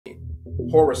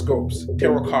horoscopes,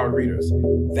 tarot card readers.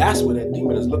 That's what that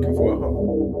demon is looking for,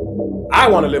 huh? I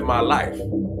want to live my life.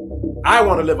 I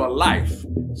want to live a life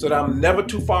so that I'm never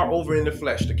too far over in the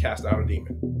flesh to cast out a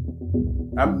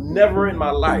demon. I've never in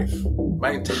my life,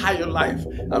 my entire life,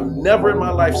 I've never in my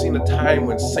life seen a time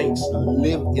when saints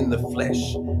live in the flesh,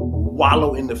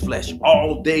 wallow in the flesh,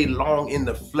 all day long in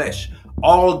the flesh,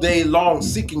 all day long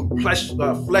seeking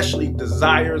fleshly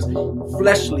desires,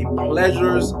 fleshly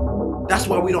pleasures. That's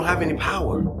why we don't have any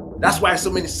power. That's why so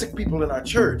many sick people in our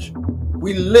church.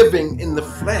 We living in the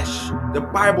flesh. The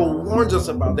Bible warns us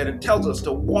about that. It tells us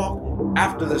to walk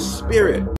after the Spirit.